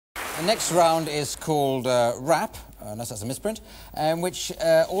The next round is called Rap, unless that's a misprint, in which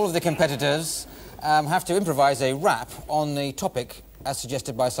all of the competitors have to improvise a rap on the topic as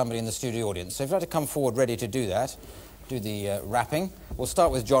suggested by somebody in the studio audience. So if you'd like to come forward ready to do that, do the rapping. We'll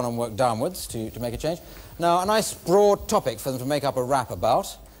start with John and work downwards to make a change. Now, a nice broad topic for them to make up a rap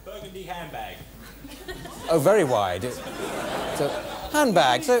about. Burgundy handbag. Oh, very wide. So,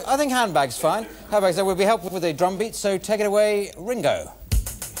 handbag. So I think handbag's fine. Handbags, so we'll be helpful with a drum beat, so take it away, Ringo.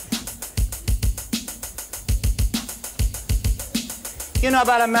 You know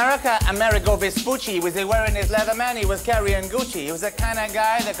about America? Amerigo Vespucci was he wearing his leather man, he was carrying Gucci. He was the kind of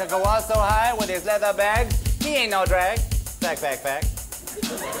guy that could go all so high with his leather bags. He ain't no drag. Fact.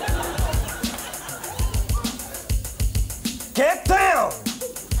 Get down!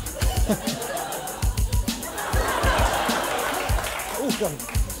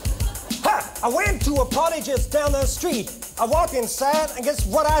 Ha! I went to a party just down the street. I walked inside, and guess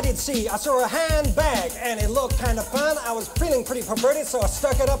what I did see? I saw a handbag, and it looked kind of fun. I was feeling pretty perverted, so I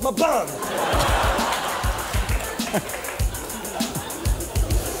stuck it up my bum.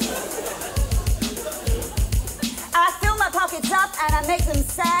 I fill my pockets up, and I make them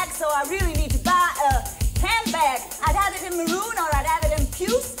sag, so I really need to buy a handbag. I'd have it in maroon, or I'd have it in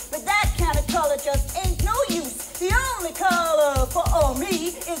puce, but that kind of color just ain't no use. The only color for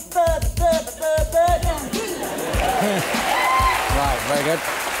me is burgundy. Right, very good.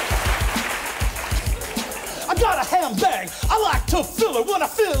 I got a handbag. I like to fill it when I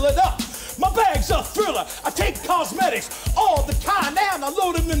fill it up. My bag's a thriller. I take cosmetics all the time, and I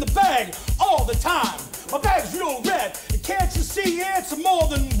load them in the bag all the time. My bag's real red. Can't you see it's more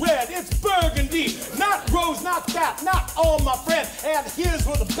than red? It's burgundy, not rose, not that, not all, my friend. And here's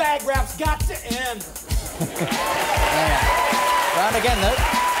where the bag rap's got to end. Yeah. Round again, though.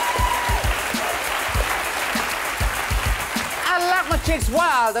 I like my chicks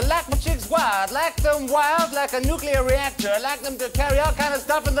wild, like them wild like a nuclear reactor. I like them to carry all kind of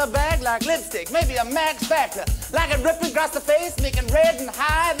stuff in the bag like lipstick, maybe a Max Factor. Like it ripping across the face, making red and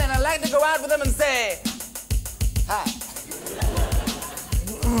high, then I like to go out with them and say, hi.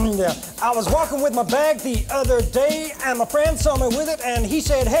 Yeah, I was walking with my bag the other day, and my friend saw me with it, and he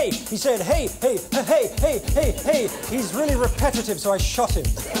said, hey. He said, hey. He's really repetitive, so I shot him.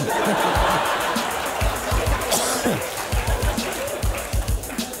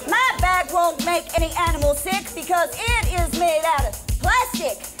 My bag won't make any animal sick because it is made out of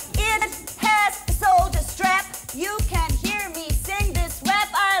plastic. It has a soldier strap. You can hear me sing this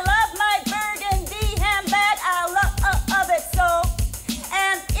rap. I love my burgundy handbag. I love it so.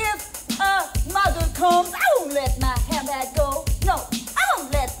 And if a mother comes, I won't let my handbag go. No, I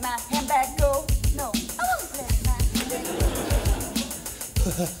won't let my handbag go. No, I won't let my handbag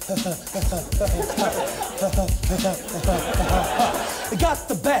I got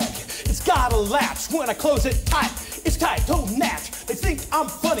the bag. It's got a latch. When I close it tight, it's tight, don't match. They think I'm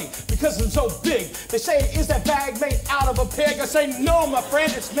funny because I'm so big. They say, is that bag made out of a pig? I say, no, my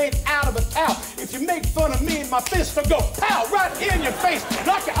friend, it's made out of a cow. If you make fun of me, my fist will go pow right in your face,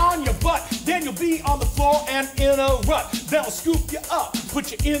 knock you on your butt. Then you'll be on the floor and in a rut. Then I'll scoop you up,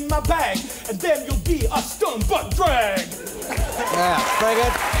 put you in my bag, and then you'll be a stun butt drag. Yeah, very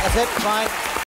good. That's it, fine.